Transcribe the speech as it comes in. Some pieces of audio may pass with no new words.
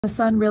The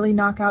sun really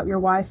knock out your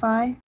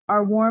Wi-Fi?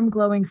 Our warm,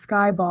 glowing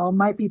sky ball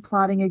might be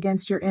plotting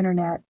against your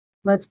internet.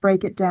 Let's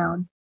break it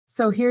down.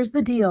 So here's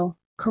the deal.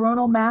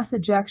 Coronal mass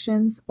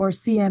ejections, or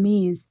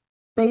CMEs,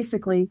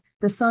 basically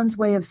the sun's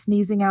way of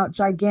sneezing out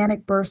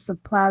gigantic bursts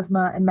of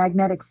plasma and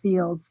magnetic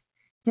fields,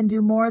 can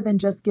do more than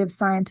just give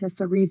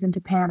scientists a reason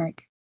to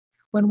panic.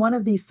 When one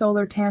of these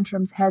solar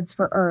tantrums heads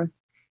for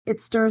Earth,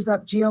 it stirs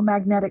up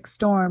geomagnetic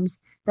storms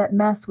that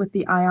mess with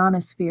the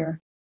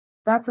ionosphere.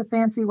 That's a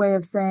fancy way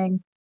of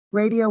saying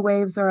radio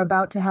waves are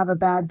about to have a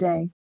bad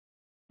day.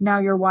 Now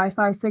your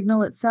Wi-Fi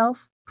signal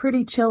itself,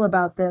 pretty chill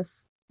about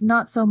this,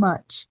 not so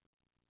much.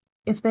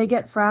 If they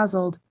get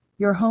frazzled,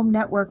 your home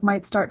network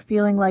might start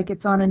feeling like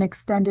it's on an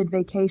extended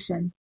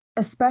vacation,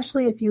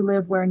 especially if you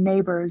live where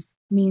neighbors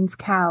means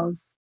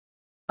cows.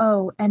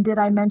 Oh, and did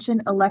I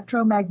mention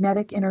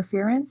electromagnetic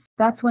interference?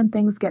 That's when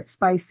things get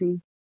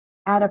spicy.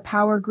 Add a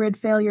power grid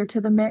failure to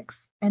the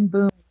mix, and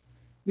boom,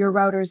 your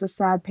router's a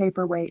sad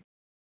paperweight.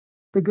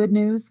 The good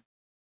news?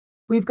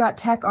 We've got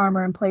tech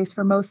armor in place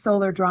for most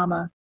solar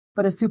drama,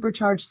 but a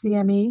supercharged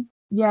CME?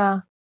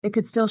 Yeah, it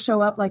could still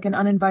show up like an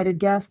uninvited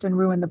guest and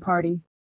ruin the party.